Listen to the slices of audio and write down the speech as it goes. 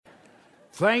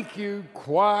Thank you,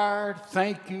 choir.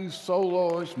 Thank you,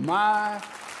 soloists.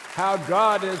 How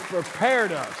God has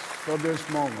prepared us for this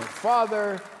moment.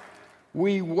 Father,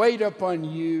 we wait upon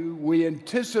you. We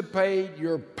anticipate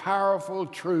your powerful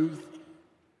truth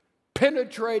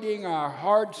penetrating our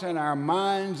hearts and our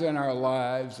minds and our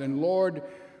lives. And Lord,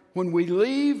 when we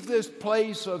leave this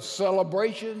place of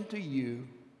celebration to you,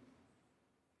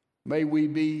 may we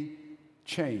be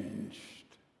changed,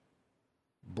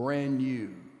 brand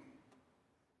new,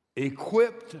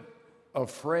 equipped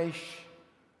afresh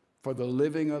for the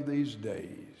living of these days.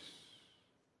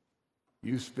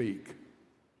 You speak.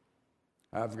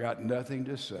 I've got nothing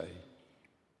to say.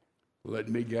 Let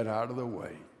me get out of the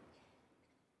way.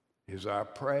 Is our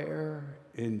prayer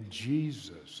in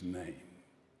Jesus' name.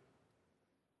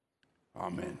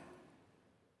 Amen.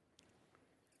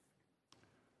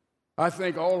 I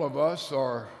think all of us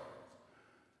are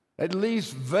at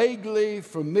least vaguely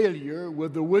familiar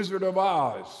with The Wizard of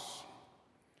Oz.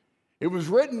 It was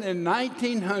written in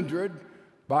 1900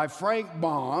 by Frank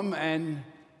Baum, and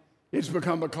it's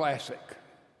become a classic.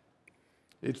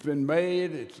 It's been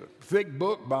made, it's a thick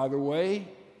book, by the way,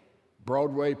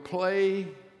 Broadway play.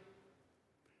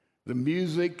 The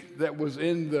music that was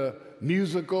in the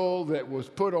musical that was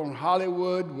put on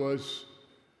Hollywood was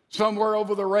Somewhere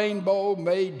Over the Rainbow,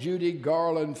 made Judy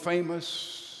Garland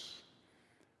famous.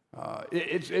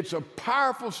 It's a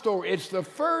powerful story. It's the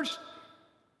first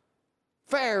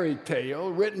fairy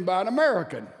tale written by an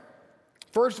American.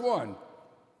 First one,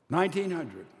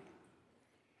 1900.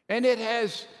 And it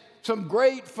has some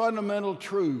great fundamental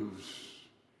truths.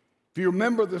 If you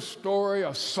remember the story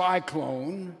of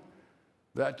cyclone,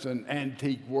 that's an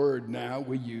antique word now.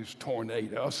 We use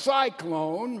tornado. A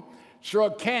cyclone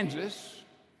struck Kansas,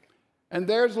 and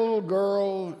there's a little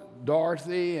girl,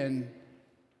 Dorothy, and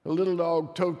a little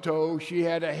dog, Toto. She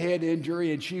had a head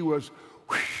injury, and she was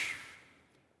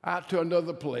out to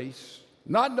another place,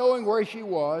 not knowing where she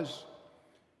was,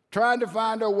 trying to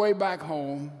find her way back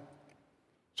home.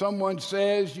 Someone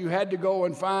says you had to go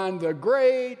and find the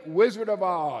great Wizard of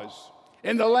Oz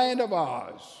in the land of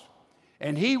Oz,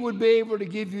 and he would be able to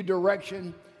give you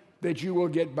direction that you will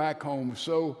get back home.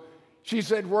 So she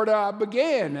said, where do I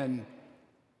begin? And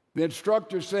the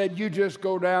instructor said, you just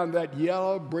go down that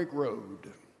yellow brick road.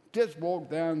 Just walk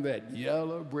down that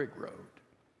yellow brick road.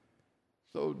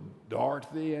 So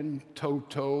Dorothy and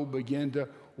Toto began to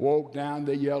walk down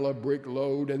the yellow brick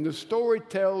road, and the story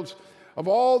tells of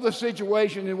all the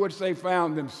situations in which they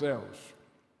found themselves.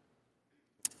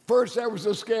 First, there was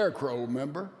a scarecrow,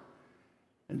 remember?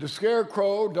 And the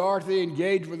scarecrow, Dorothy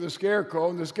engaged with the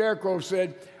scarecrow, and the scarecrow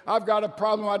said, I've got a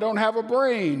problem, I don't have a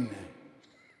brain.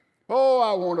 Oh,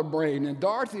 I want a brain. And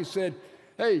Dorothy said,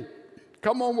 hey,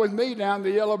 come on with me down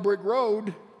the yellow brick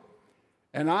road.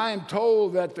 And I am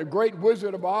told that the great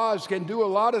Wizard of Oz can do a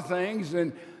lot of things,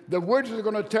 and the wizard is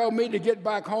going to tell me to get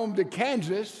back home to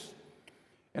Kansas.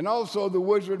 And also the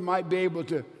wizard might be able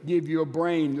to give you a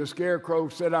brain. The scarecrow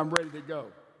said, I'm ready to go.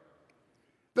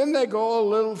 Then they go a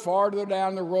little farther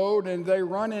down the road, and they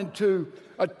run into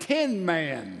a tin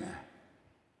man.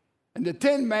 And the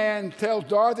tin man tells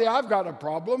Dorothy, I've got a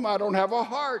problem. I don't have a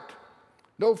heart.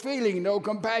 No feeling, no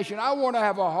compassion. I want to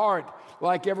have a heart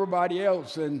like everybody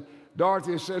else. And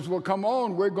Dorothy says, well, come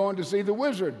on, we're going to see the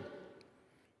wizard.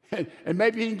 And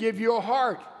maybe he can give you a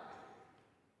heart.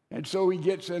 And so he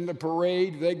gets in the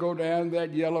parade. They go down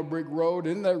that yellow brick road,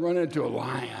 and they run into a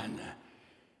lion,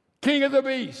 king of the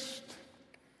beasts.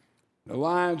 The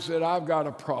lion said, I've got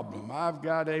a problem. I've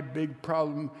got a big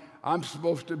problem. I'm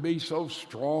supposed to be so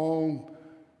strong,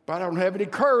 but I don't have any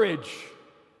courage.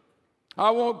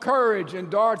 I want courage. And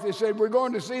Dorothy said, we're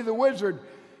going to see the wizard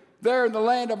there in the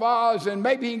land of Oz, and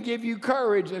maybe he can give you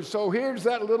courage. And so here's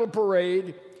that little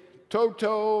parade,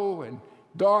 Toto and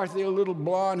Dorothy, a little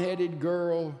blonde-headed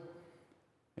girl.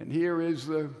 And here is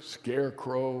the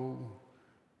scarecrow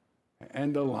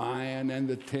and the lion and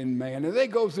the tin man. And they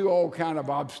go through all kind of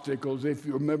obstacles, if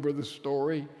you remember the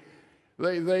story.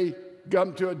 They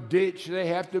come to a ditch. They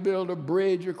have to build a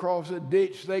bridge across a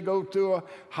ditch. They go to a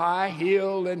high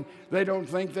hill, and they don't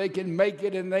think they can make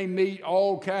it, and they meet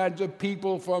all kinds of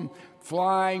people, from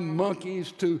flying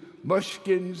monkeys to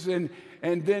mushkins,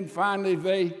 and then finally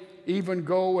they even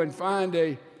go and find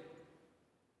a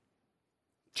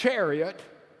chariot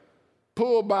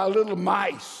pulled by little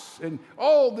mice, and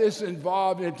all this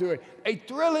involved into a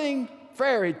thrilling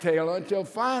fairy tale until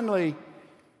finally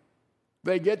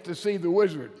they get to see the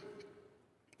Wizard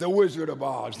of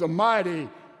Oz, the mighty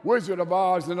Wizard of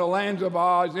Oz in the lands of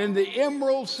Oz, in the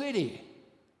Emerald City.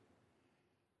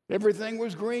 Everything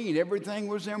was green, everything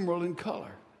was emerald in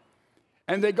color.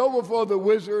 And they go before the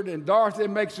wizard, and Dorothy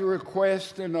makes a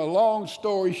request, and a long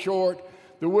story short,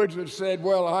 the wizard said,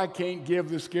 well, I can't give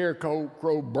the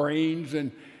scarecrow brains,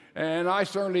 and I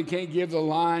certainly can't give the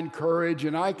lion courage,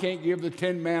 and I can't give the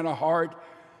Tin Man a heart.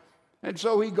 And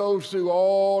so he goes through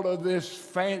all of this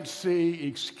fancy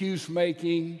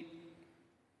excuse-making.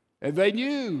 And they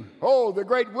knew, oh, the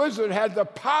great wizard had the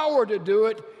power to do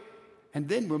it. And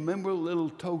then remember little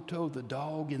Toto, the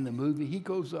dog in the movie? He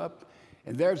goes up,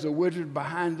 and there's a wizard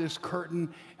behind this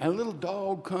curtain, and a little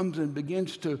dog comes and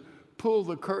begins to pull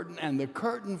the curtain, and the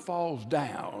curtain falls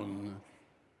down.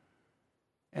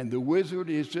 And the wizard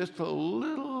is just a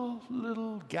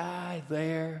little guy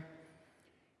there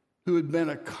who had been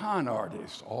a con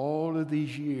artist all of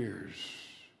these years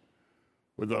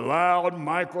with a loud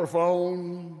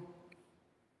microphone.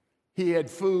 He had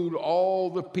fooled all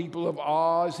the people of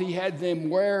Oz. He had them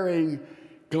wearing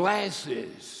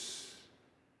glasses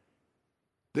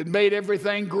that made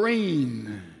everything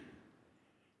green.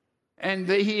 And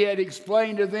he had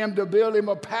explained to them to build him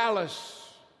a palace.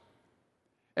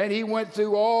 And he went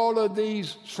through all of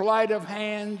these sleight of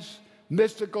hands,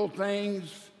 mystical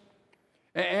things.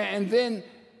 And then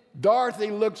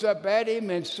Dorothy looks up at him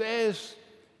and says,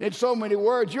 in so many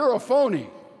words, you're a phony.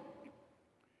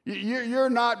 You're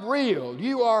not real.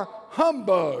 You are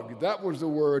humbug. That was the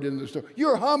word in the story.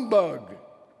 You're humbug.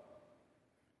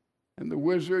 And the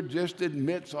wizard just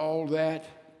admits all that.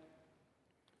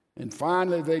 And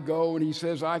finally they go and he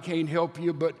says, I can't help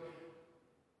you, but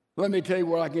let me tell you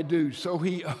what I can do. So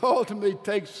he ultimately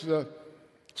takes the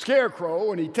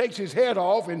scarecrow and he takes his head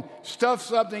off and stuffs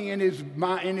something in his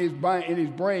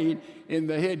brain, in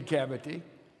the head cavity.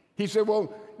 He said,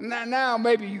 well, now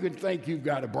maybe you can think you've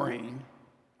got a brain.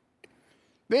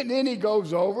 Then he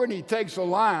goes over and he takes a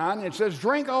lion and says,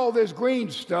 drink all this green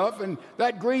stuff, and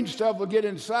that green stuff will get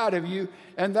inside of you,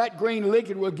 and that green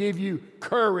liquid will give you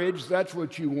courage. That's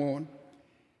what you want.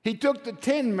 He took the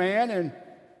Tin Man and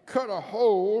cut a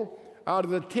hole out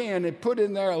of the tin and put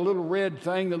in there a little red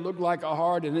thing that looked like a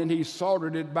heart, and then he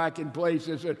soldered it back in place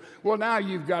and said, well, now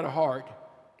you've got a heart.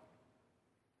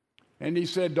 And he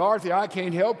said, Dorothy, I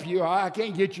can't help you. I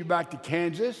can't get you back to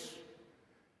Kansas.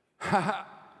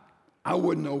 I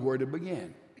wouldn't know where to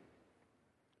begin.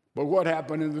 But what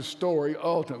happened in the story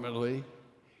ultimately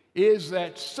is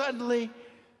that suddenly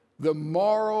the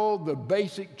moral, the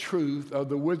basic truth of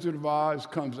the Wizard of Oz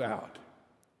comes out.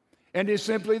 And it's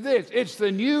simply this. It's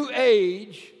the New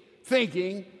Age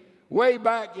thinking way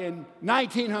back in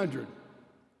 1900.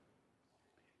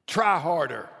 Try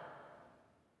harder.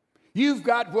 You've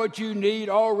got what you need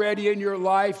already in your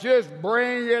life. Just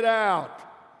bring it out.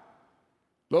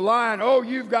 The lion, oh,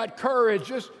 you've got courage.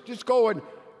 Just go and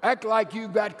act like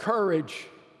you've got courage.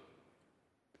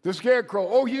 The scarecrow,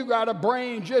 oh, you got a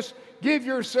brain. Just give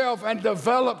yourself and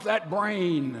develop that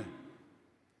brain.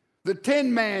 The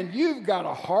Tin Man, you've got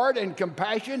a heart and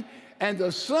compassion. And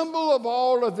the symbol of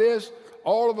all of this,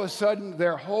 all of a sudden,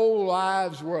 their whole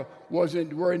lives were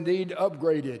indeed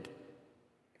upgraded.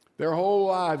 Their whole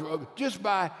lives, just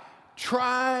by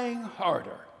trying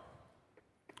harder.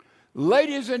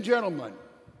 Ladies and gentlemen,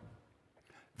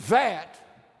 that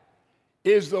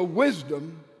is the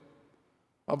wisdom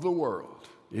of the world,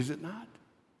 is it not?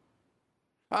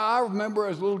 I remember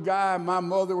as a little guy, my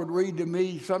mother would read to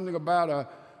me something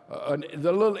about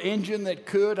the little engine that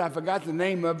could. I forgot the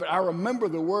name of it. I remember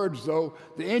the words, though.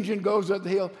 The engine goes up the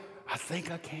hill. I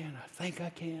think I can, I think I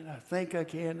can, I think I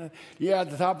can. Yeah,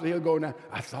 at the top of the hill going down.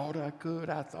 I thought I could,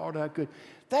 I thought I could.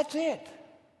 That's it.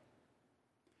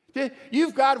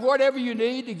 You've got whatever you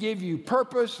need to give you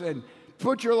purpose and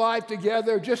put your life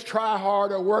together. Just try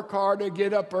harder, work harder,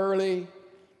 get up early,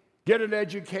 get an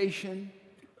education.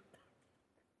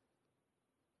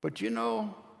 But you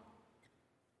know,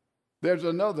 there's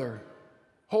another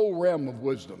whole realm of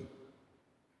wisdom.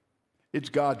 It's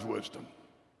God's wisdom.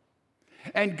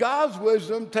 And God's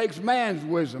wisdom takes man's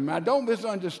wisdom. Now, don't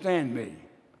misunderstand me.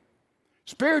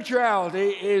 Spirituality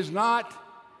is not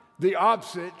the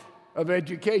opposite of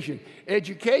education.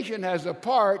 Education has a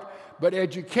part, but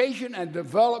education and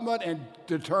development and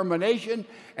determination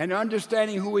and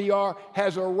understanding who we are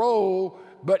has a role,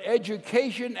 but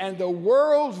education and the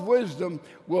world's wisdom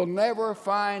will never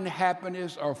find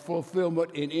happiness or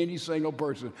fulfillment in any single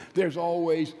person. There's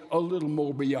always a little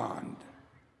more beyond.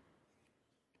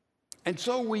 And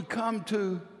so we come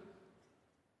to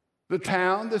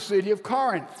the city of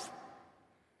Corinth.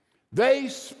 They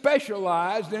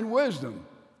specialized in wisdom.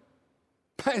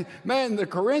 Man, the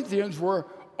Corinthians were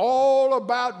all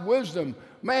about wisdom.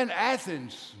 Man,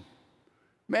 Athens,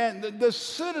 man, the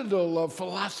citadel of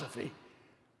philosophy,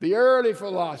 the early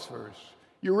philosophers,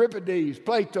 Euripides,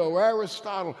 Plato,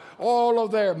 Aristotle, all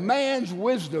of their man's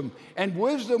wisdom. And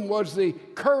wisdom was the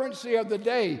currency of the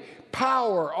day.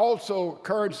 Power, also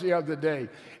currency of the day.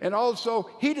 And also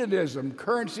hedonism,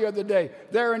 currency of the day.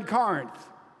 They're in Corinth.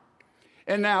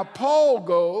 And now Paul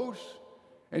goes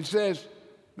and says,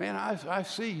 man, I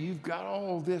see you've got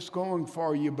all this going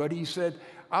for you. But he said,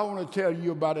 I want to tell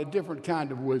you about a different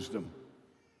kind of wisdom.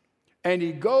 And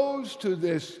he goes to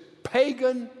this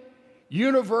pagan,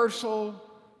 universal,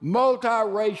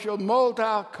 multiracial,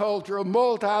 multicultural,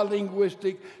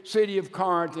 multilinguistic city of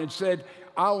Corinth and said,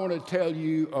 I want to tell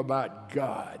you about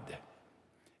God.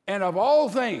 And of all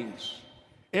things,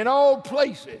 in all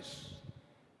places,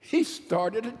 he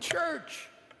started a church.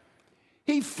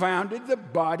 He founded the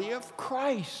body of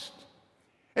Christ.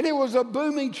 And it was a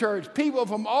booming church, people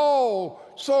from all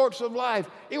sorts of life.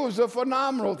 It was a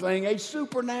phenomenal thing, a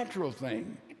supernatural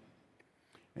thing.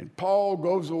 And Paul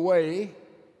goes away,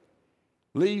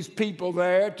 leaves people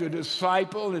there to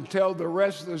disciple and tell the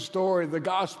rest of the story of the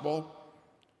gospel.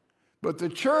 But the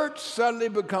church suddenly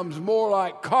becomes more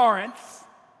like Corinth,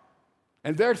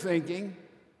 and they're thinking.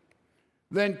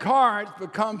 Then Corinth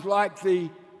becomes like the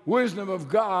wisdom of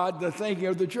God, the thinking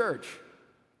of the church.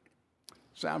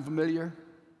 Sound familiar?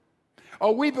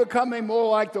 Are we becoming more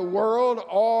like the world,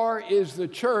 or is the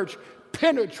church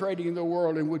penetrating the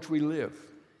world in which we live?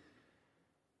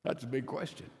 That's a big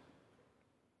question.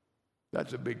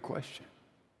 That's a big question.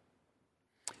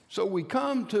 So we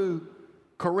come to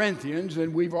Corinthians,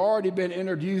 and we've already been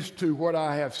introduced to what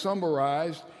I have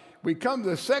summarized. We come to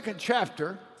the second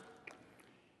chapter,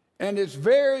 and it's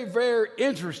very, very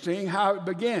interesting how it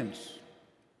begins.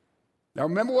 Now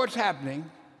remember what's happening.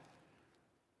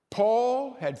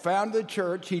 Paul had founded the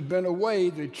church. He'd been away.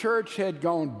 The church had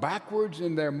gone backwards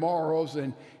in their morals,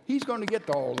 and he's going to get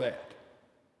to all that.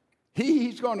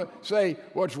 He's going to say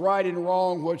what's right and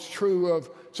wrong, what's true of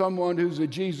someone who's a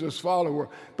Jesus follower.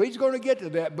 But he's going to get to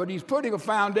that, but he's putting a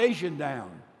foundation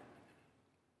down.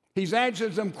 He's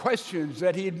answered some questions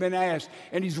that he had been asked,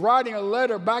 and he's writing a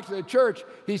letter back to the church.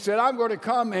 He said, I'm going to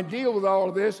come and deal with all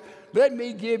of this. Let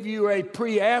me give you a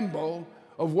preamble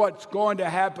of what's going to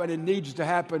happen and needs to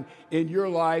happen in your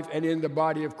life and in the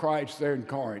body of Christ there in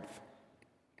Corinth.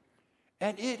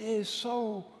 And it is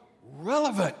so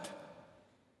relevant.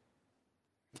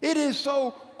 It is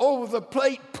so over the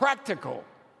plate practical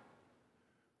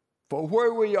for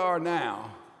where we are now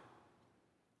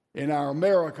in our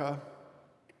America,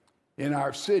 in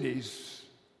our cities,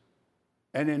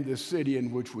 and in the city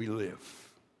in which we live.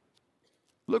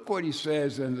 Look what he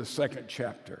says in the second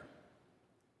chapter.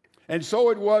 And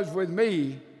so it was with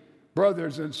me,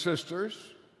 brothers and sisters.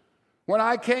 When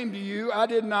I came to you, I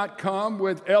did not come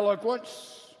with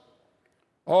eloquence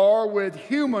or with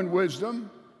human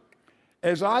wisdom,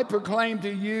 as I proclaim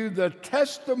to you the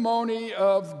testimony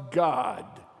of God.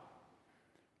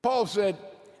 Paul said,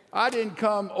 I didn't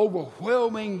come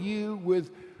overwhelming you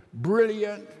with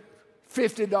brilliant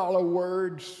 $50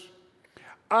 words.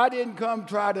 I didn't come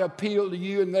try to appeal to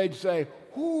you and they'd say,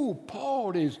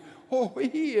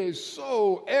 he is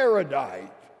so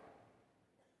erudite.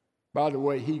 By the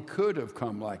way, he could have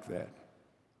come like that.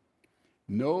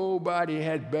 Nobody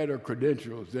had better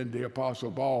credentials than the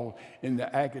Apostle Paul in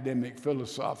the academic,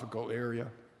 philosophical area,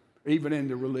 even in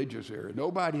the religious area.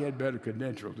 Nobody had better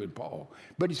credentials than Paul.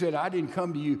 But he said, I didn't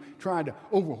come to you trying to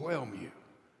overwhelm you.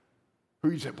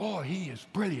 Who you said, boy, he is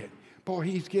brilliant. Boy,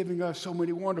 he's giving us so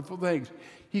many wonderful things.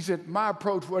 He said, my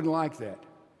approach wasn't like that.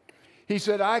 He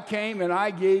said, I came and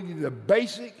I gave you the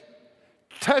basic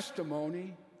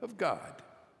testimony of God.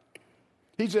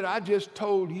 He said, I just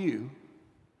told you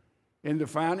in the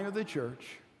founding of the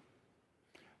church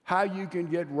how you can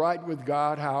get right with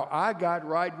God, how I got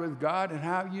right with God, and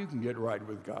how you can get right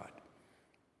with God.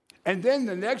 And then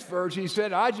the next verse, he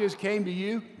said, I just came to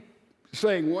you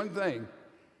saying one thing.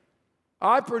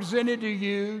 I presented to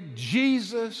you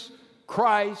Jesus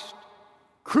Christ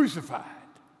crucified.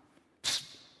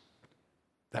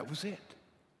 That was it.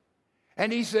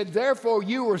 And he said, therefore,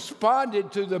 you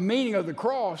responded to the meaning of the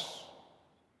cross,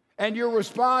 and your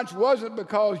response wasn't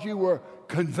because you were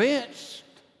convinced,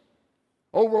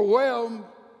 overwhelmed.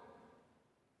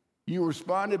 You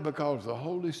responded because the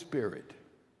Holy Spirit,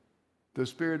 the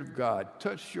Spirit of God,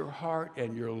 touched your heart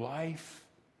and your life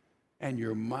and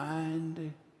your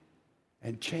mind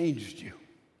and changed you,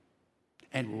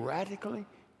 and radically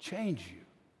changed you.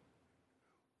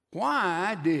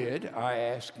 Why did, I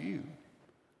ask you,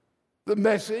 the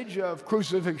message of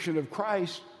crucifixion of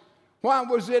Christ, why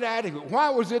was it adequate? Why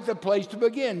was it the place to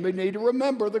begin? We need to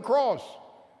remember the cross.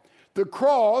 The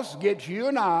cross gets you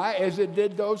and I, as it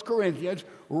did those Corinthians,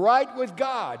 right with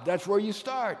God. That's where you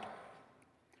start.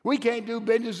 We can't do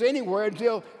business anywhere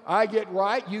until I get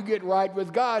right, you get right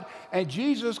with God. And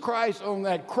Jesus Christ on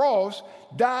that cross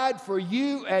died for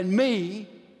you and me.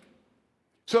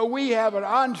 So we have an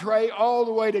entree all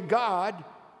the way to God.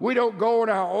 We don't go on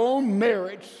our own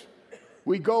merits.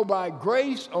 We go by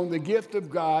grace on the gift of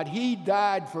God. He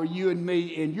died for you and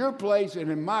me in your place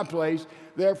and in my place.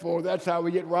 Therefore, that's how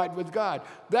we get right with God.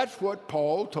 That's what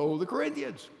Paul told the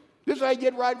Corinthians. This is how you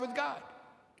get right with God.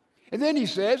 And then he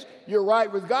says, you're right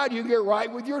with God, you can get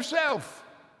right with yourself.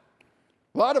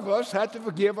 A lot of us have to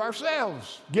forgive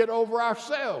ourselves, get over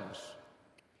ourselves.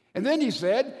 And then he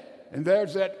said, and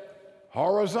there's that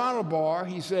horizontal bar,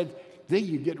 he said, then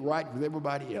you get right with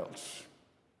everybody else.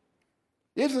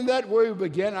 Isn't that where we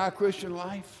begin our Christian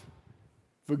life?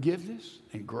 Forgiveness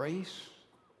and grace.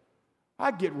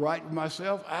 I get right with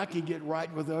myself, I can get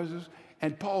right with others.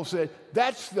 And Paul said,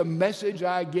 that's the message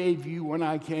I gave you when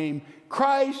I came.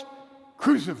 Christ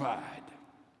crucified.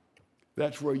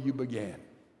 That's where you began.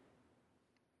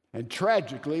 And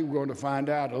tragically, we're going to find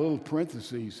out a little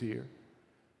parentheses here.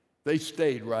 They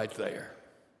stayed right there.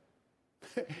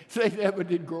 They never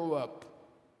did grow up.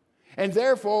 And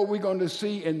therefore, we're going to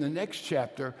see in the next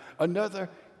chapter another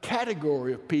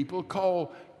category of people called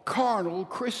carnal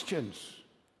Christians.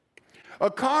 A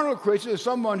carnal Christian is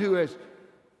someone who has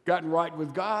gotten right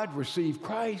with God, received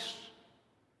Christ,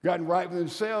 gotten right with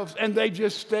themselves, and they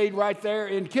just stayed right there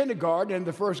in kindergarten in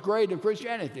the first grade of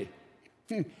Christianity.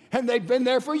 And they've been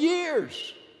there for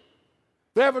years.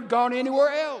 They haven't gone anywhere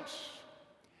else.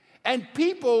 And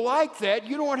people like that,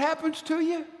 you know what happens to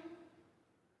you?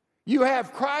 You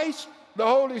have Christ, the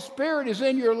Holy Spirit is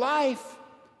in your life,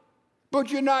 but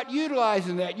you're not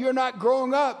utilizing that. You're not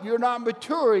growing up. You're not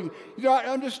maturing. You're not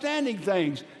understanding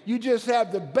things. You just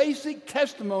have the basic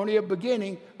testimony of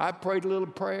beginning. I prayed a little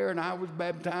prayer and I was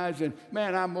baptized and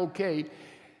man, I'm okay.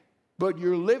 But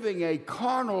you're living a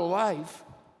carnal life,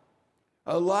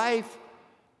 a life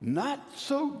not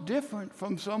so different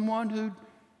from someone who'd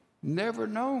never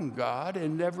known God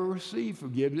and never received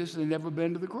forgiveness and never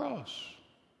been to the cross.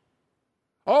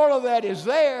 All of that is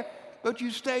there, but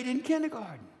you stayed in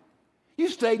kindergarten. You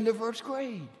stayed in the first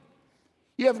grade.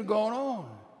 You haven't gone on.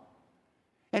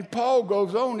 And Paul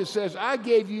goes on and says, I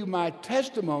gave you my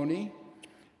testimony.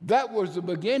 That was the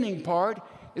beginning part.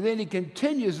 And then he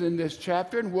continues in this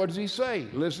chapter. And what does he say?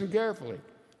 Listen carefully.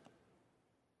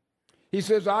 He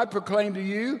says, I proclaim to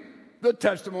you the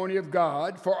testimony of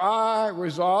God, for I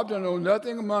resolved to know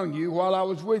nothing among you while I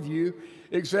was with you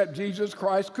except Jesus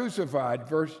Christ crucified.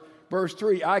 Verse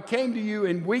 3, I came to you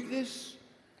in weakness,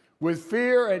 with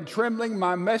fear and trembling.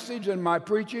 My message and my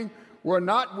preaching were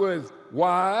not with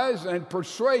wise and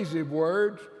persuasive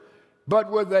words,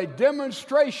 but with a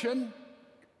demonstration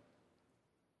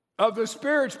of the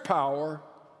Spirit's power,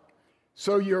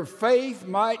 so your faith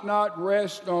might not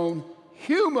rest on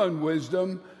human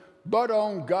wisdom, but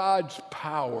on God's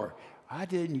power. I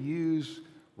didn't use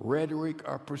rhetoric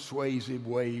or persuasive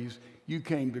ways. You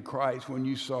came to Christ when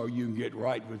you saw you can get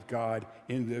right with God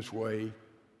in this way.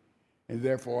 And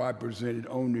therefore, I presented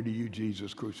only to you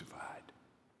Jesus crucified.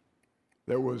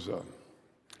 There was a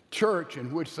church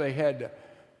in which they had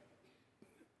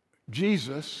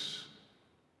Jesus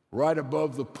right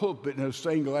above the pulpit in a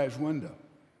stained glass window.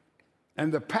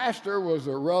 And the pastor was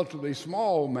a relatively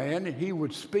small man, and he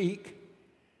would speak.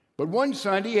 But one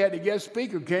Sunday, he had a guest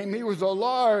speaker came. He was a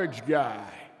large guy.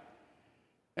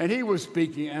 And he was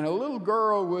speaking, and a little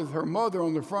girl with her mother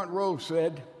on the front row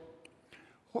said,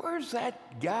 where's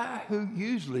that guy who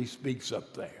usually speaks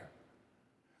up there?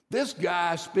 This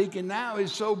guy speaking now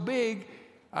is so big,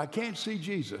 I can't see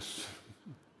Jesus.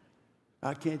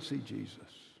 I can't see Jesus.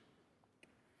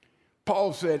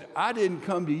 Paul said, I didn't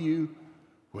come to you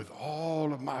with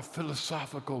all of my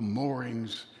philosophical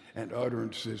moorings and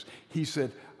utterances. He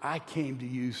said, I came to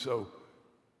you so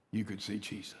you could see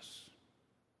Jesus.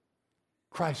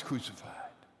 Christ crucified.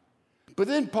 But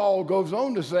then Paul goes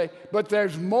on to say, but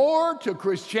there's more to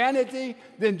Christianity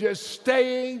than just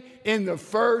staying in the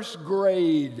first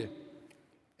grade.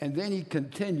 And then he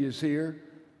continues here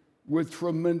with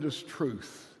tremendous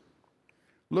truth.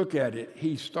 Look at it.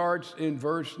 He starts in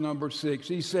verse number 6.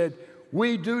 He said,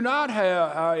 we do not,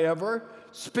 however,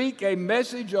 speak a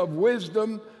message of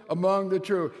wisdom among the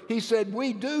truth. He said,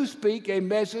 we do speak a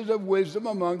message of wisdom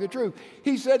among the truth.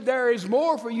 He said, there is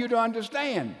more for you to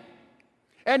understand.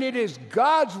 And it is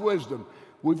God's wisdom.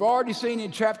 We've already seen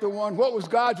in chapter 1, what was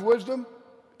God's wisdom?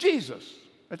 Jesus.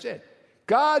 That's it.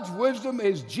 God's wisdom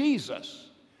is Jesus.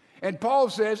 And Paul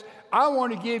says, I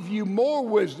want to give you more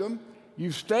wisdom.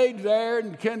 You've stayed there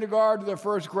in kindergarten to the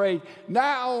first grade.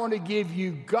 Now I want to give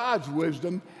you God's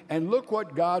wisdom. And look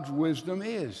what God's wisdom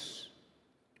is.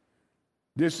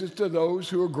 This is to those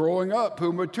who are growing up, who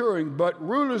are maturing. But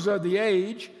rulers of the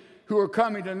age who are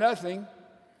coming to nothing,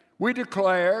 we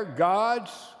declare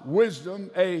God's wisdom,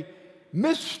 a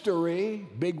mystery,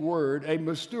 big word, a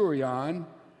mysterion,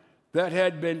 that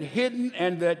had been hidden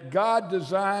and that God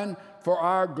designed for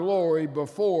our glory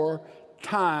before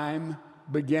time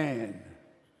began.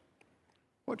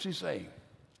 What's he saying?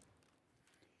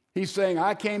 He's saying,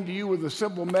 I came to you with a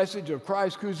simple message of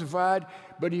Christ crucified,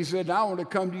 but he said, I want to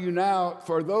come to you now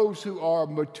for those who are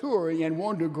maturing and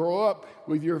want to grow up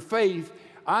with your faith.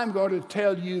 I'm going to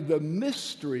tell you the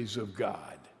mysteries of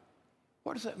God.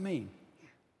 What does that mean?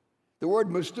 The word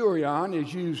mysterion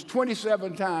is used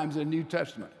 27 times in the New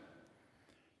Testament.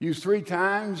 Used 3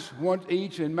 times, once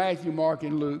each in Matthew, Mark,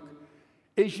 and Luke.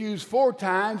 It's used 4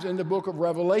 times in the book of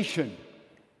Revelation.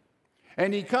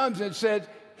 And he comes and says,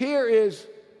 here is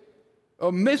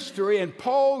a mystery, and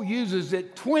Paul uses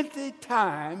it 20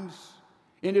 times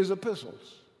in his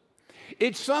epistles.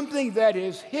 It's something that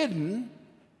is hidden,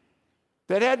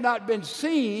 that had not been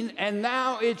seen, and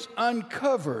now it's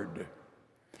uncovered.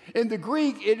 In the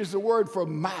Greek, it is the word for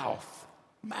mouth.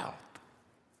 Mouth.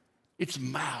 It's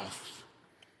mouth.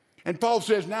 And Paul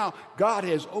says now God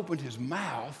has opened his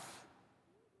mouth.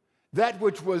 That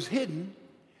which was hidden,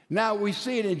 now we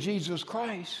see it in Jesus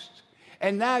Christ.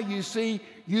 And now you see,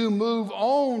 you move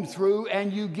on through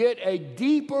and you get a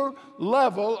deeper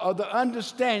level of the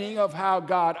understanding of how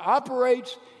God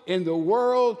operates in the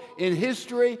world, in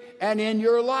history, and in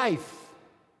your life.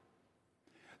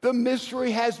 The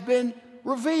mystery has been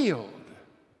revealed.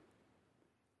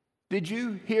 Did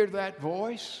you hear that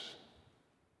voice?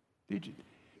 Did you?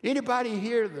 Anybody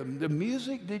hear the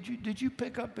music? Did you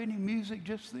pick up any music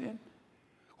just then?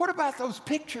 What about those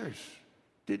pictures?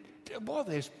 Boy,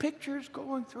 there's pictures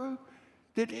going through.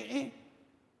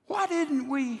 Why didn't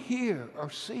we hear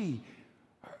or see?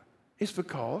 It's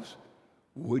because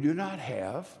we do not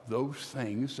have those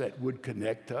things that would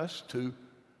connect us to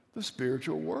the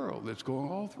spiritual world that's going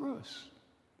all through us.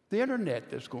 The internet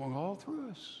that's going all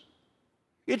through us.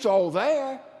 It's all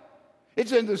there.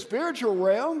 It's in the spiritual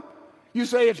realm. You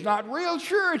say it's not real?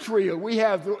 Sure, it's real. We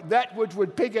have that which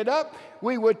would pick it up.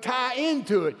 We would tie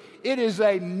into it. It is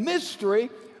a mystery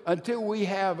until we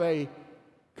have a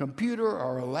computer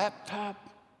or a laptop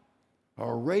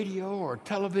or a radio or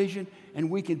television, and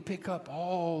we can pick up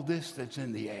all this that's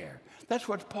in the air. That's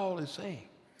what Paul is saying.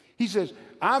 He says,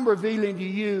 I'm revealing to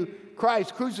you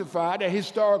Christ crucified, a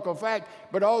historical fact,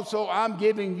 but also I'm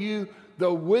giving you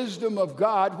the wisdom of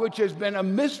God, which has been a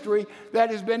mystery that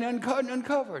has been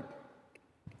uncovered.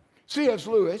 C.S.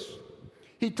 Lewis,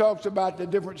 he talks about the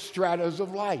different stratas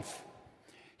of life.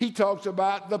 He talks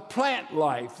about the plant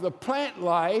life. The plant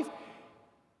life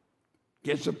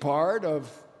gets a part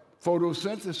of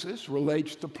photosynthesis,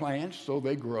 relates to plants so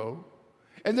they grow.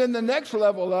 And then the next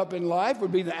level up in life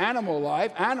would be the animal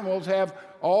life. Animals have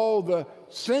all the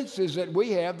senses that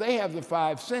we have. They have the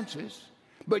 5 senses,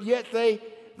 but yet they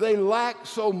lack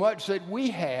so much that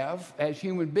we have as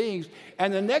human beings.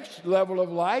 And the next level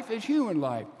of life is human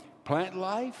life. Plant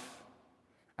life,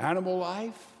 animal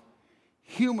life,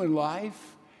 human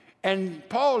life. And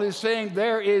Paul is saying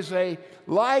there is a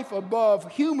life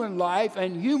above human life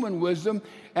and human wisdom,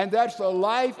 and that's the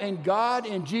life in God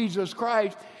in Jesus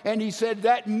Christ. And he said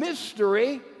that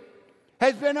mystery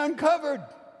has been uncovered.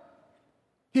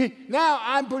 Now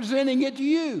I'm presenting it to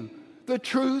you, the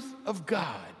truth of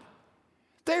God.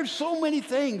 There's so many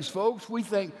things, folks, we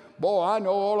think, boy, I know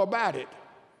all about it.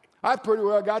 I pretty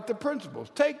well got the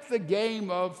principles. Take the game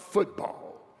of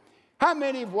football. How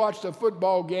many have watched a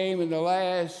football game in the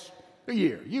last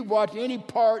year? You've watched any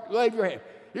part, wave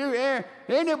your hand.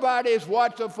 Anybody has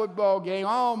watched a football game?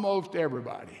 Almost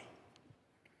everybody.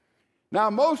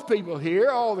 Now, most people here,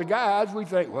 all the guys, we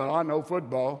think, well, I know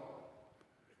football.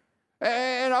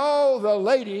 And all the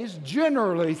ladies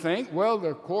generally think, well,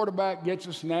 the quarterback gets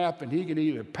a snap and he can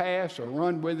either pass or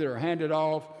run with it or hand it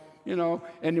off. You know,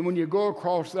 and then when you go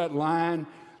across that line,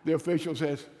 the official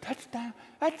says, touchdown.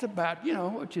 That's about,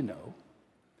 what you know.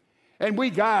 And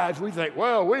we guys, we think,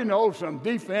 well, we know some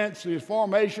defensive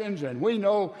formations, and we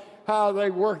know how they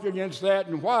work against that,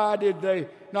 and why did they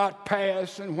not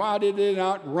pass, and why did they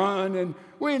not run, and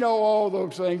we know all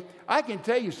those things. I can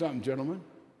tell you something, gentlemen.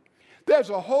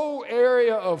 There's a whole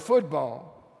area of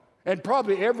football, and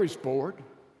probably every sport,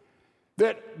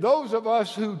 that those of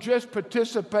us who just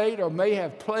participate or may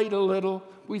have played a little,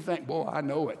 we think, boy, I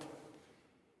know it.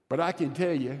 But I can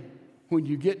tell you, when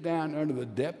you get down under the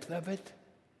depth of it,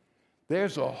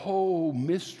 there's a whole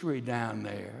mystery down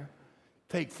there.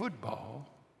 Take football,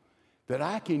 that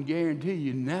I can guarantee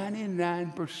you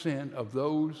 99% of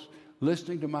those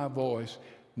listening to my voice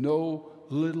know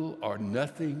little or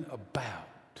nothing about.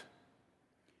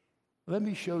 Let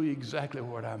me show you exactly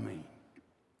what I mean.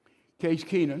 Case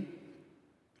Keenum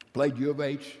played U of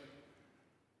H.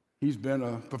 He's been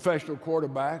a professional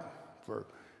quarterback for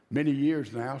many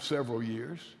years now, several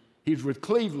years. He's with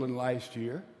Cleveland last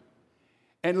year.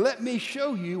 And let me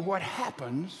show you what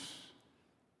happens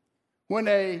when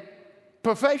a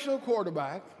professional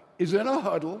quarterback is in a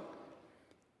huddle,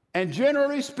 and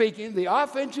generally speaking, the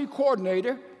offensive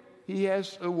coordinator, he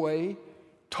has a way,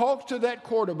 talks to that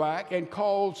quarterback and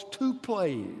calls 2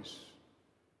 plays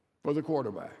for the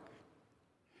quarterback.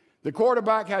 The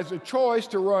quarterback has a choice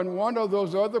to run one of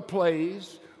those other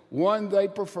plays, one they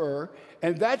prefer,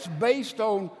 and that's based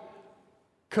on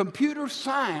computer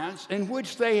science in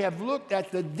which they have looked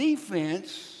at the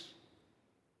defense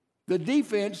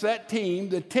that team,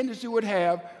 the tendency would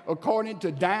have according to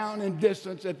down and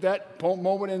distance at that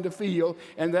moment in the field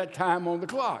and that time on the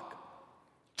clock.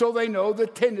 So they know the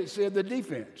tendency of the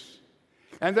defense.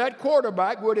 And that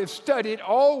quarterback would have studied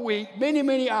all week, many,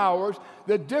 many hours,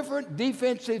 the different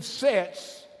defensive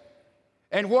sets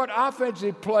and what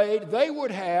offensive play they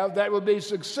would have that would be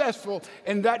successful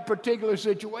in that particular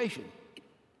situation.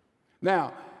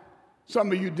 Now,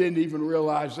 some of you didn't even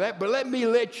realize that, but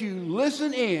let you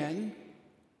listen in.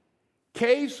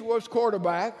 Case was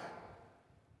quarterback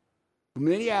from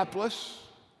Minneapolis,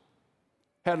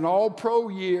 had an all-pro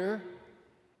year,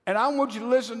 and I want you to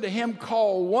listen to him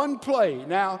call one play.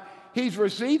 Now, he's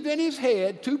received in his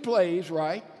head 2 plays,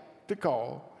 right, to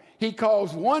call. He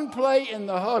calls one play in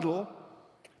the huddle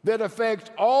that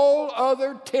affects all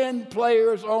other 10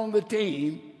 players on the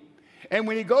team. And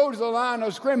when he goes to the line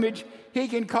of scrimmage, he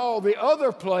can call the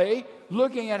other play,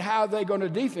 looking at how they're going to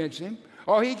defense him,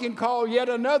 or he can call yet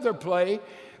another play.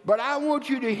 But I want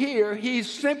you to hear, he's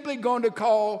simply going to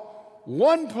call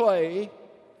one play,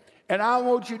 and I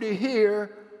want you to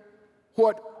hear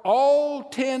what all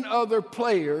 10 other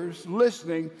players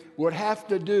listening would have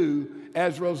to do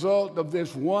as a result of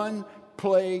this one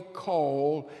play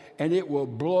call, and it will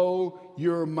blow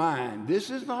your mind. This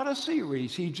is not a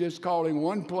series. He's just calling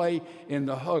one play in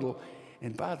the huddle.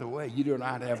 And by the way, you do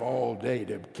not have all day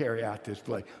to carry out this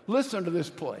play. Listen to this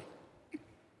play.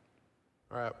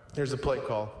 All right, here's the play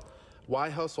call. Y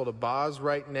hustle to Boz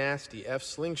right nasty, F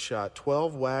slingshot,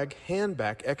 12 wag,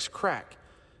 handback, X crack.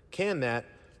 Can that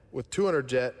with 200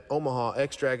 jet, Omaha,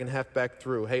 X dragon, halfback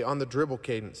through. Hey, on the dribble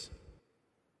cadence.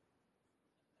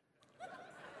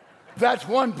 That's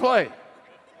one play.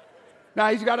 Now,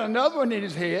 he's got another one in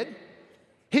his head.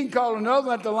 He can call another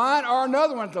one at the line or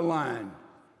another one at the line.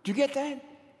 Did you get that?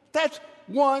 That's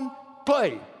one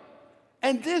play.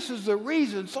 And this is the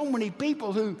reason so many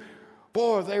people who,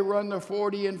 boy, they run the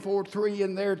 40 and 4.3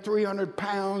 and they're 300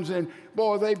 pounds and,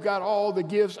 boy, they've got all the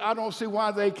gifts. I don't see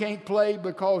why they can't play,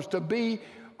 because to be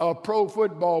a pro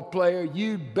football player,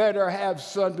 you'd better have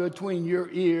sun between your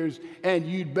ears and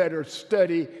you'd better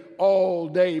study all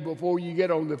day before you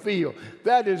get on the field.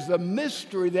 That is the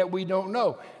mystery that we don't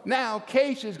know. Now,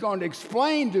 Case is going to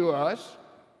explain to us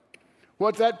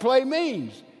what that play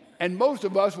means, and most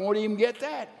of us won't even get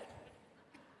that.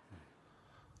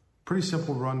 Pretty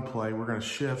simple run play. We're going to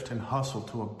shift and hustle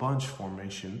to a bunch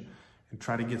formation and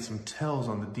try to get some tells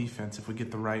on the defense if we get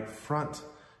the right front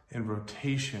and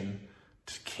rotation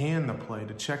to can the play,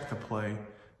 to check the play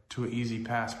to an easy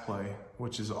pass play,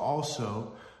 which is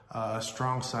also a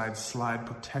strong side slide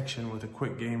protection with a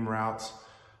quick game routes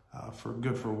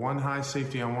good for one high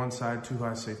safety on one side, 2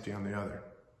 high safety on the other.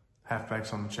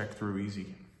 Halfbacks on the check through easy.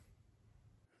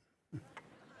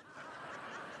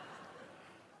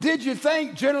 Did you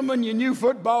think, gentlemen, you knew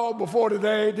football before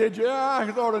today? Did you? I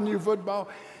thought I knew football.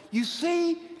 You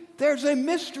see, there's a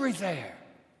mystery there.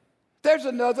 There's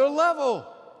another level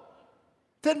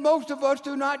that most of us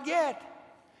do not get.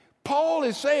 Paul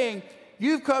is saying,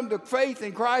 you've come to faith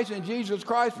in Christ and Jesus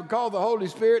Christ because of the Holy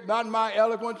Spirit, not my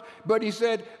eloquence, but he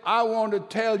said, I want to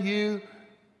tell you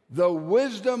the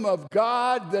wisdom of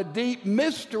God, the deep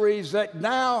mysteries that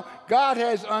now God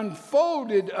has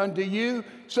unfolded unto you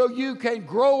so you can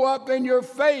grow up in your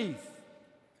faith.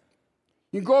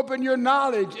 You grow up in your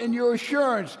knowledge and your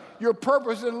assurance, your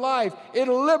purpose in life.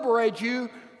 It'll liberate you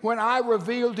when I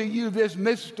reveal to you this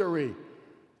mystery,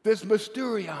 this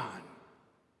mysterion.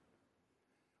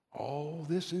 All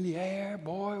this in the air,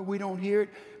 boy, we don't hear it,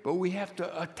 but we have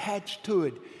to attach to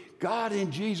it. God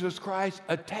in Jesus Christ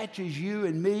attaches you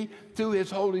and me through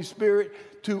his Holy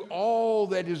Spirit to all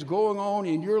that is going on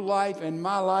in your life and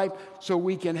my life so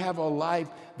we can have a life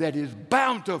that is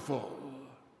bountiful.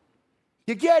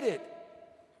 You get it?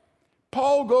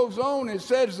 Paul goes on and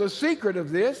says the secret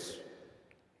of this,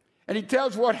 and he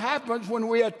tells what happens when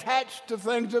we attach to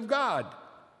things of God.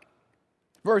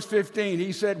 Verse 15,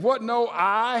 he said, what no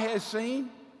eye has seen,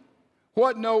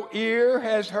 what no ear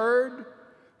has heard,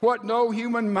 what no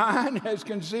human mind has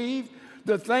conceived,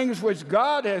 the things which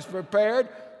God has prepared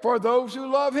for those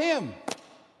who love him.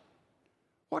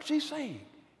 What's he saying?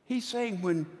 He's saying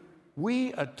when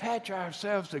we attach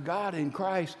ourselves to God in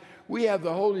Christ, we have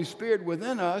the Holy Spirit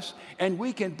within us, and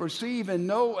we can perceive and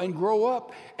know and grow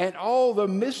up, and all the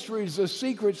mysteries, the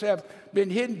secrets have been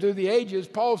hidden through the ages.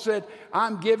 Paul said,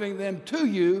 I'm giving them to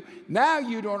you. Now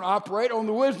you don't operate on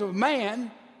the wisdom of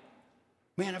man.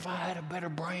 Man, if I had a better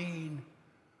brain.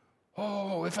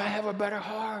 Oh, if I have a better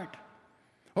heart.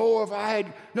 Oh, if I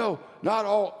had, no, not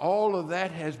all of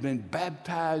that has been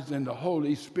baptized in the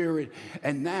Holy Spirit,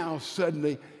 and now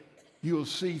suddenly you'll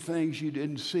see things you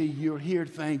didn't see, you'll hear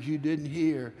things you didn't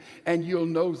hear, and you'll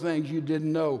know things you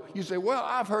didn't know. You say, well,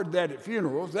 I've heard that at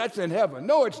funerals, that's in heaven.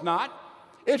 No, it's not.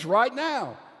 It's right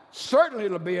now. Certainly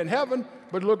it'll be in heaven,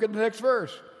 but look at the next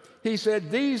verse. He said,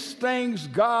 these things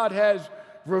God has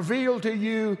revealed to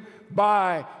you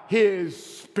by his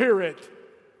Spirit.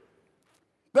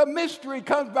 The mystery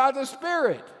comes by the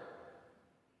Spirit.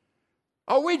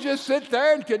 Oh, we just sit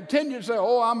there and continue to say,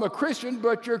 oh, I'm a Christian,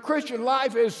 but your Christian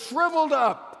life is shriveled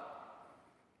up.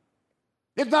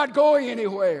 It's not going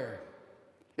anywhere.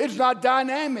 It's not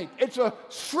dynamic. It's a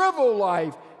shriveled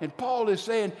life. And Paul is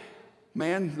saying,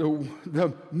 man,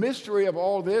 the mystery of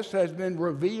all this has been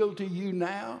revealed to you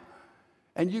now,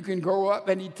 and you can grow up.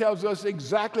 And he tells us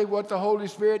exactly what the Holy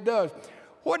Spirit does.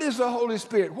 What is the Holy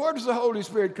Spirit? Where does the Holy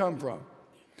Spirit come from?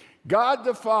 God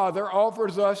the Father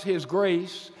offers us his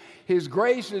grace. His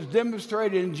grace is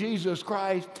demonstrated in Jesus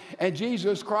Christ, and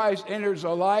Jesus Christ enters a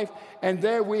life, and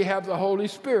there we have the Holy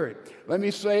Spirit. Let me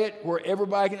say it where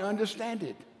everybody can understand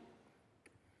it.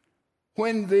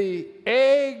 When the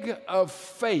egg of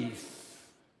faith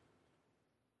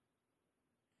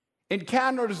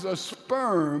encounters the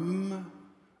sperm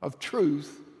of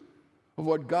truth of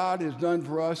what God has done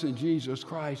for us in Jesus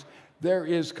Christ, there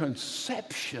is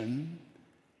conception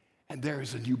and there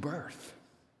is a new birth.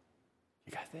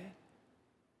 You got that?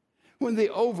 When the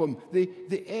ovum, the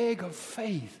egg of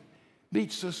faith,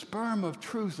 meets the sperm of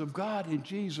truth of God in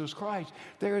Jesus Christ,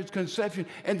 there is conception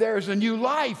and there is a new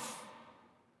life.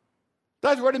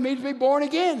 That's what it means to be born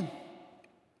again.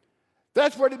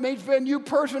 That's what it means to be a new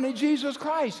person in Jesus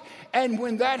Christ. And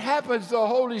when that happens, the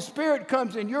Holy Spirit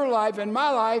comes in your life and my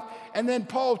life, and then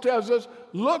Paul tells us,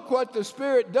 look what the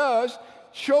Spirit does,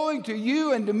 showing to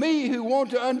you and to me who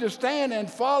want to understand and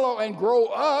follow and grow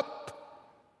up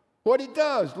what it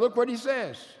does. Look what he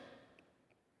says.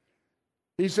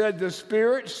 He said, the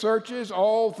Spirit searches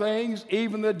all things,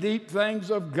 even the deep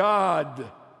things of God.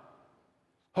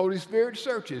 Holy Spirit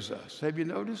searches us. Have you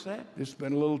noticed that? Just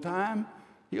spend a little time.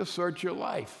 He'll search your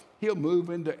life. He'll move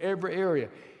into every area.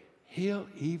 He'll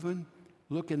even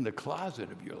look in the closet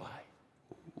of your life.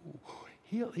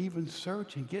 He'll even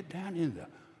search and get down in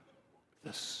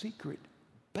the secret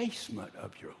basement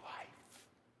of your life.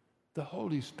 The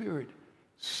Holy Spirit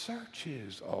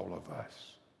searches all of us.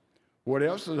 What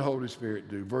else does the Holy Spirit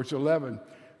do? Verse 11,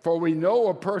 for we know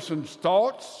a person's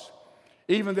thoughts,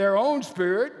 even their own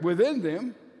spirit within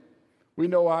them. We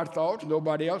know our thoughts.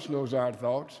 Nobody else knows our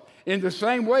thoughts. In the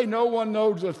same way, no one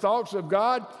knows the thoughts of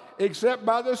God except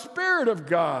by the Spirit of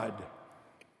God.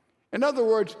 In other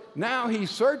words, now he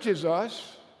searches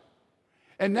us,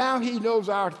 and now he knows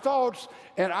our thoughts,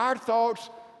 and our thoughts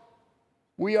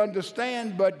we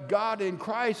understand, but God in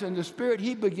Christ and the Spirit,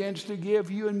 he begins to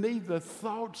give you and me the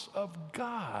thoughts of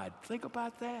God. Think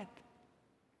about that.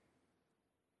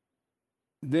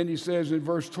 Then he says in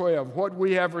verse 12, what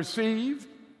we have received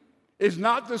is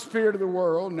not the spirit of the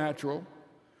world, natural,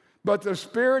 but the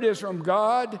Spirit is from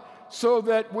God, so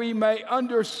that we may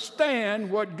understand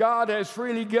what God has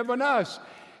freely given us.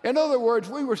 In other words,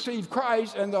 we receive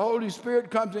Christ and the Holy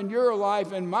Spirit comes in your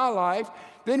life and my life,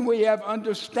 then we have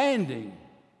understanding.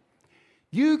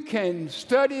 You can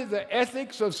study the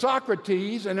ethics of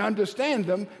Socrates and understand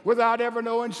them without ever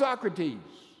knowing Socrates.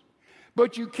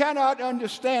 But you cannot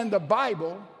understand the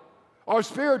Bible or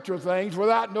spiritual things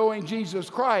without knowing Jesus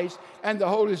Christ, and the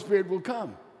Holy Spirit will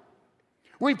come.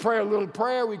 We pray a little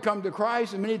prayer, we come to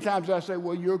Christ, and many times I say,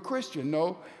 well, you're a Christian.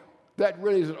 No, that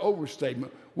really is an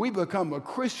overstatement. We become a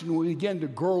Christian when we begin to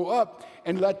grow up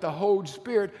and let the Holy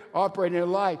Spirit operate in our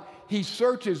life. He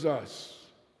searches us.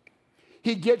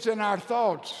 He gets in our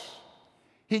thoughts.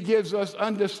 He gives us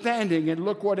understanding, and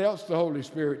look what else the Holy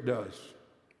Spirit does.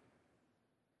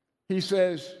 He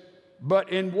says,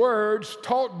 but in words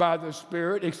taught by the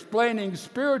Spirit, explaining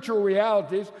spiritual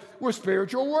realities with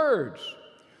spiritual words.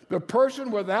 The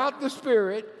person without the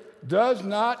Spirit does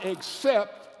not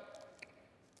accept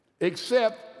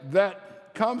that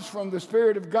comes from the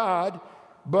Spirit of God,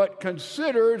 but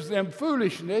considers them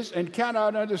foolishness and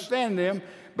cannot understand them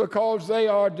because they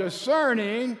are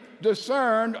discerned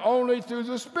only through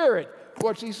the Spirit.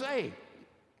 What's he saying?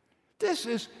 This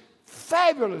is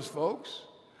fabulous, folks.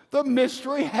 The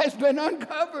mystery has been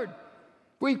uncovered.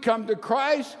 We come to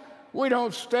Christ. We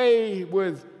don't stay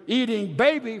with eating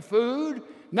baby food.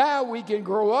 Now we can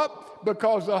grow up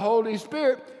because the Holy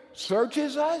Spirit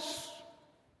searches us,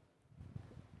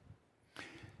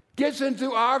 gets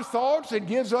into our thoughts and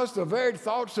gives us the very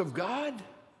thoughts of God.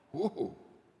 Whoa.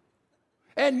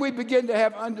 And we begin to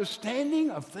have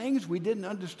understanding of things we didn't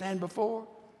understand before.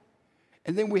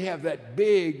 And then we have that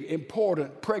big,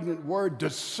 important, pregnant word,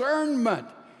 discernment.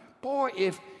 Boy,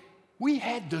 if we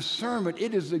had discernment,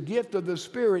 it is the gift of the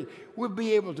Spirit. We'll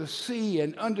be able to see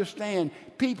and understand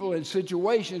people and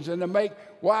situations and to make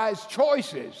wise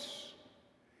choices.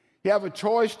 You have a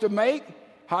choice to make.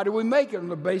 How do we make it? On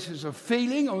the basis of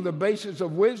feeling, on the basis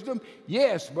of wisdom?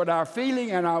 Yes, but our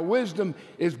feeling and our wisdom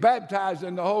is baptized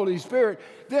in the Holy Spirit.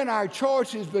 Then our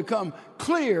choices become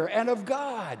clear and of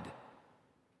God.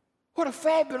 What a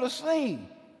fabulous thing.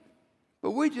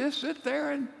 But we just sit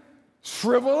there and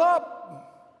shrivel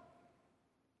up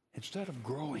instead of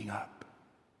growing up.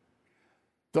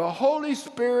 The Holy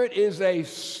Spirit is a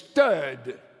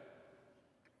stud.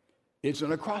 It's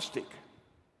an acrostic.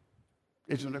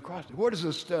 It's an acrostic. What is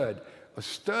a stud? A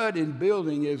stud in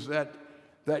building is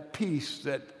that piece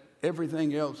that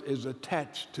everything else is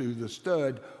attached to. The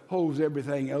stud holds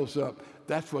everything else up.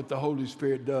 That's what the Holy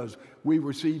Spirit does. We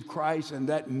receive Christ, and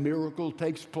that miracle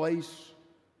takes place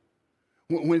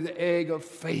when the egg of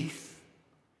faith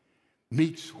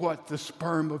meets what? The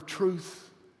sperm of truth.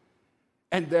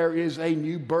 And there is a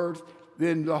new birth.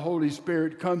 Then the Holy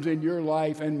Spirit comes in your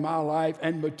life and my life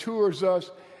and matures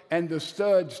us. And the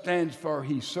stud stands for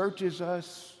He searches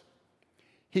us.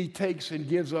 He takes and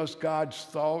gives us God's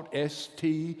thought,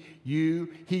 S-T-U.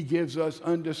 He gives us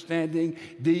understanding,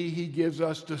 D. He gives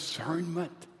us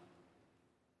discernment.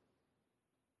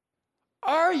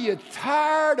 Are you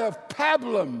tired of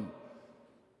pablum?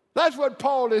 That's what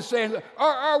Paul is saying.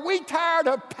 Are we tired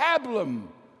of pablum?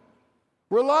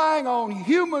 Relying on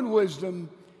human wisdom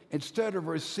instead of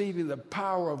receiving the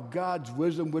power of God's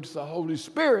wisdom, which the Holy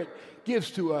Spirit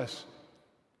gives to us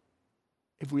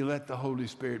if we let the Holy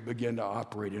Spirit begin to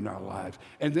operate in our lives.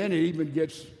 And then it even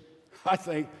gets, I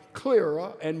think,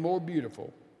 clearer and more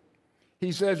beautiful.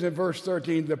 He says in verse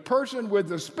 13, the person with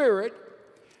the Spirit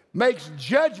makes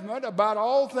judgment about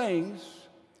all things,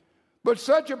 but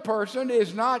such a person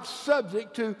is not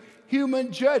subject to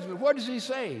human judgment. What does he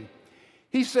say?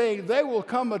 He's saying there will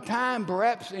come a time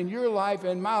perhaps in your life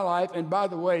and my life, and by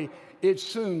the way, it's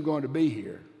soon going to be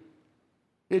here.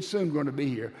 It's soon going to be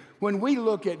here. When we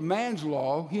look at man's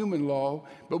law, human law,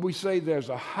 but we say there's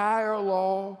a higher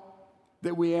law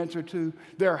that we answer to,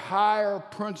 there are higher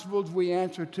principles we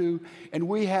answer to, and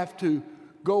we have to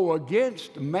go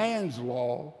against man's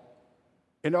law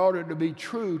in order to be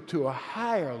true to a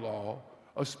higher law,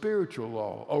 a spiritual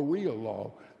law, a real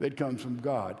law that comes from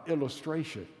God.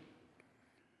 Illustration.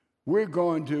 We're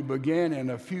going to begin in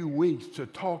a few weeks to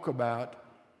talk about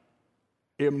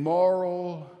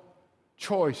immoral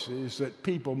choices that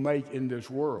people make in this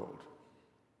world.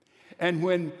 And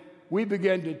when we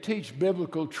begin to teach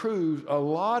biblical truths, a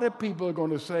lot of people are going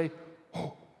to say,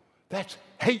 oh, that's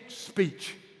hate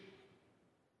speech.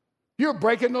 You're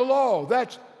breaking the law.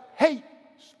 That's hate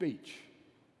speech.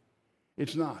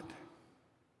 It's not.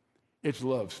 It's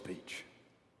love speech.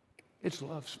 It's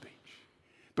love speech.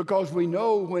 Because we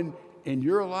know when in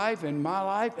your life, in my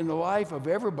life, in the life of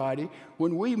everybody,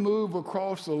 when we move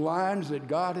across the lines that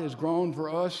God has drawn for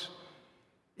us,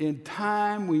 in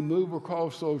time we move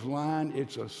across those lines,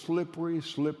 it's a slippery,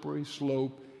 slippery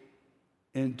slope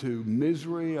into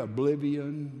misery,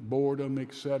 oblivion, boredom,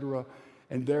 etc.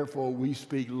 And therefore we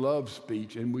speak love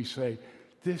speech and we say,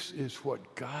 this is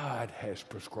what God has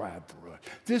prescribed for us.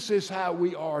 This is how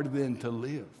we are then to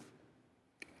live.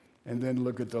 And then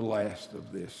look at the last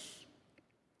of this.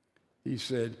 He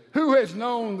said, who has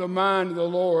known the mind of the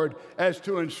Lord as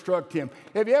to instruct him?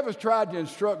 Have you ever tried to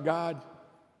instruct God?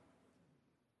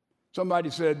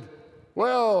 Somebody said,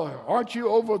 well, aren't you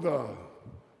over the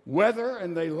weather?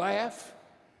 And they laugh.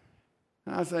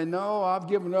 And I say, no, I've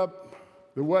given up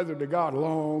the weather to God a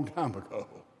long time ago.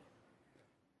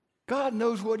 God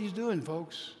knows what he's doing,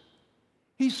 folks.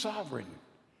 He's sovereign.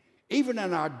 Even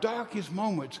in our darkest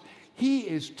moments, he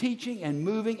is teaching and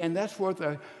moving, and that's what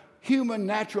the human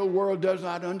natural world does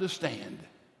not understand.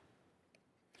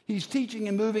 He's teaching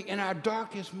and moving in our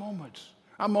darkest moments,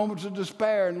 our moments of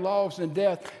despair and loss and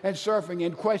death and suffering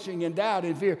and questioning and doubt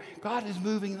and fear. God is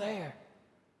moving there.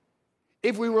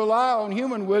 If we rely on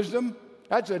human wisdom,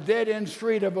 that's a dead-end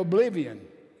street of oblivion,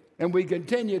 and we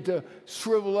continue to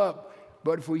shrivel up.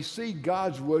 But if we see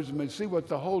God's wisdom and see what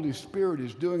the Holy Spirit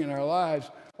is doing in our lives,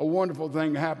 a wonderful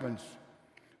thing happens.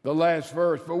 The last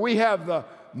verse, but we have the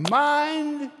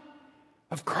mind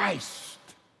of Christ.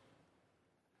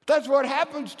 That's what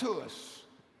happens to us.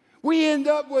 We end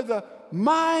up with the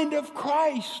mind of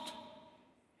Christ,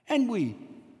 and we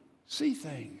see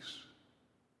things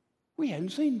we hadn't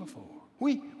seen before.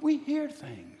 We hear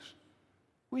things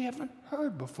we haven't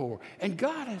heard before. And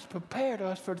God has prepared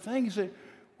us for things that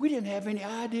we didn't have any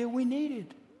idea we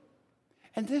needed.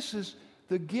 And this is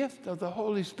the gift of the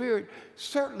Holy Spirit,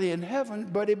 certainly in heaven,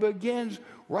 but it begins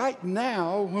right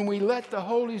now when we let the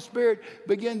Holy Spirit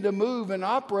begin to move and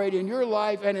operate in your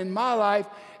life and in my life,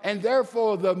 and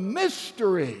therefore the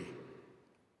mystery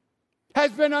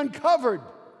has been uncovered.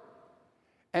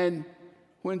 And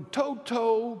when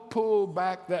Toto pulled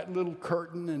back that little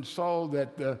curtain and saw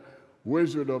that the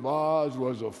Wizard of Oz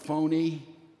was a phony,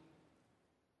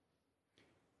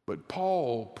 but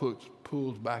Paul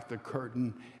pulls back the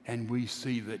curtain, and we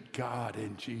see that God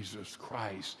in Jesus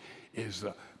Christ is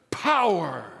the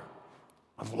power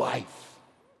of life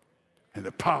and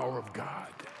the power of God.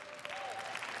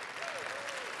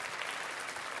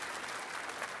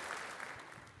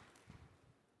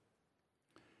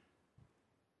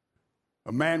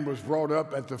 A man was brought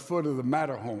up at the foot of the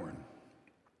Matterhorn.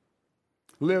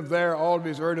 Lived there all of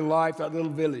his early life, that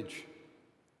little village.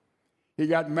 He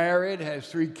got married, has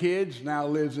 3 kids, now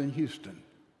lives in Houston.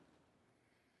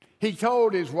 He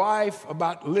told his wife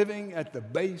about living at the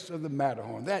base of the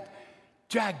Matterhorn, that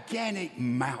gigantic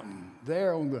mountain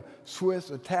there on the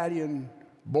Swiss-Italian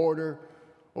border,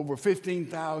 over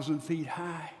 15,000 feet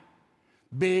high.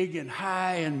 Big and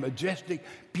high and majestic,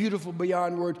 beautiful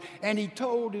beyond words. And he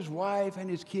told his wife and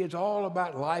his kids all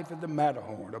about life at the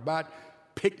Matterhorn, about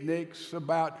picnics,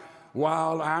 about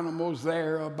wild animals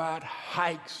there, about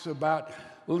hikes, about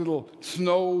little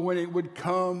snow when it would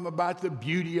come, about the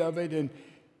beauty of it. And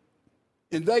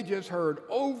they just heard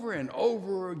over and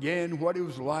over again what it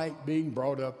was like being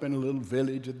brought up in a little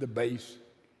village at the base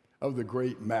of the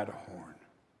great Matterhorn.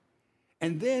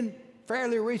 And then,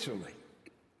 fairly recently,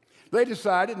 they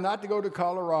decided not to go to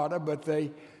Colorado, but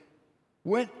they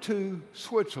went to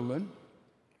Switzerland,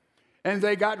 and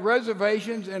they got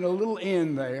reservations in a little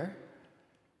inn there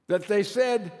that they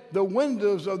said the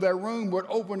windows of their room would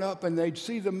open up and they'd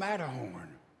see the Matterhorn.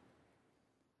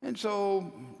 And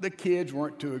so the kids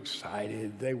weren't too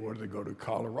excited. They wanted to go to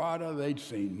Colorado. They'd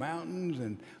seen mountains,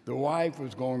 and the wife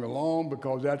was going along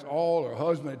because that's all her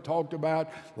husband had talked about,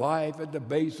 life at the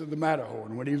base of the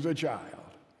Matterhorn when he was a child.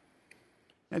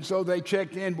 And so they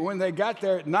checked in, but when they got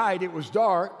there at night, it was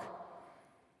dark.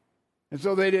 And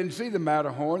so they didn't see the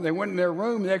Matterhorn. They went in their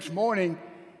room the next morning.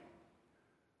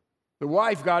 The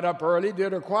wife got up early,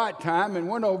 did her quiet time, and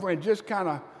went over and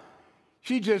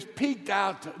she just peeked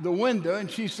out the window, and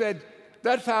she said,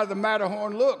 that's how the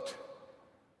Matterhorn looked.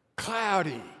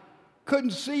 Cloudy.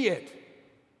 Couldn't see it.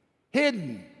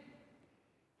 Hidden,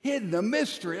 a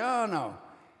mystery. Oh, no.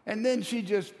 And then she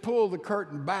just pulled the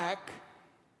curtain back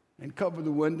and covered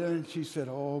the window, and she said,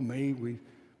 oh, me, we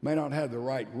may not have the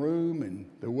right room, and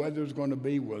the weather's going to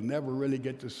be, we'll never really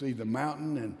get to see the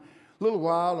mountain. And a little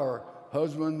while, her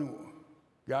husband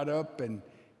got up and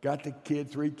got the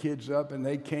 3 kids up, and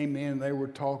they came in, they were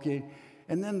talking.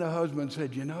 And then the husband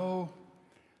said,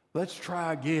 let's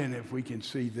try again if we can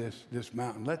see this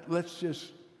mountain. Let's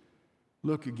just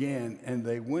look again. And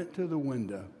they went to the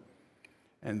window,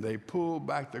 and they pulled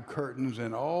back the curtains,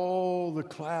 and all the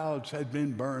clouds had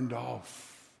been burned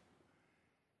off.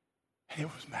 And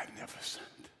it was magnificent.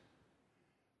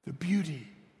 The beauty,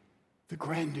 the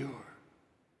grandeur.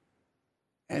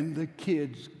 And the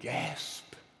kids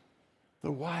gasped.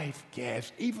 The wife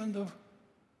gasped. Even the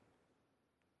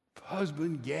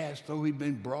husband gasped, though he'd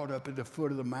been brought up at the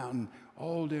foot of the mountain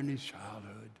all during his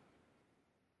childhood.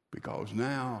 Because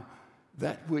now,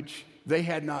 that which they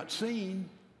had not seen,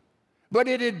 but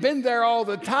it had been there all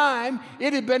the time,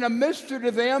 it had been a mystery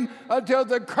to them until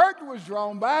the curtain was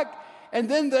drawn back, and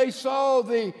then they saw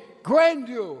the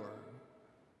grandeur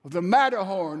of the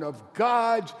Matterhorn of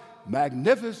God's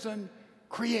magnificent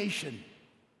creation.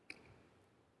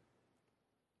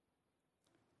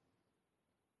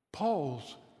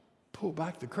 Paul's pulled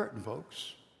back the curtain,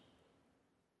 folks,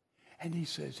 and he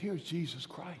says, here's Jesus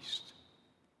Christ,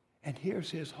 and here's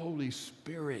his Holy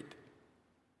Spirit.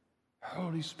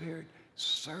 Holy Spirit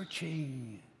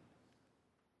searching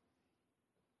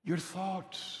your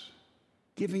thoughts,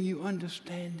 giving you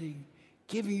understanding,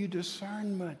 giving you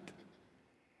discernment.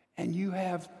 And you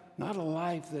have not a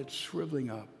life that's shriveling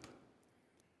up,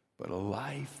 but a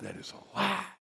life that is alive.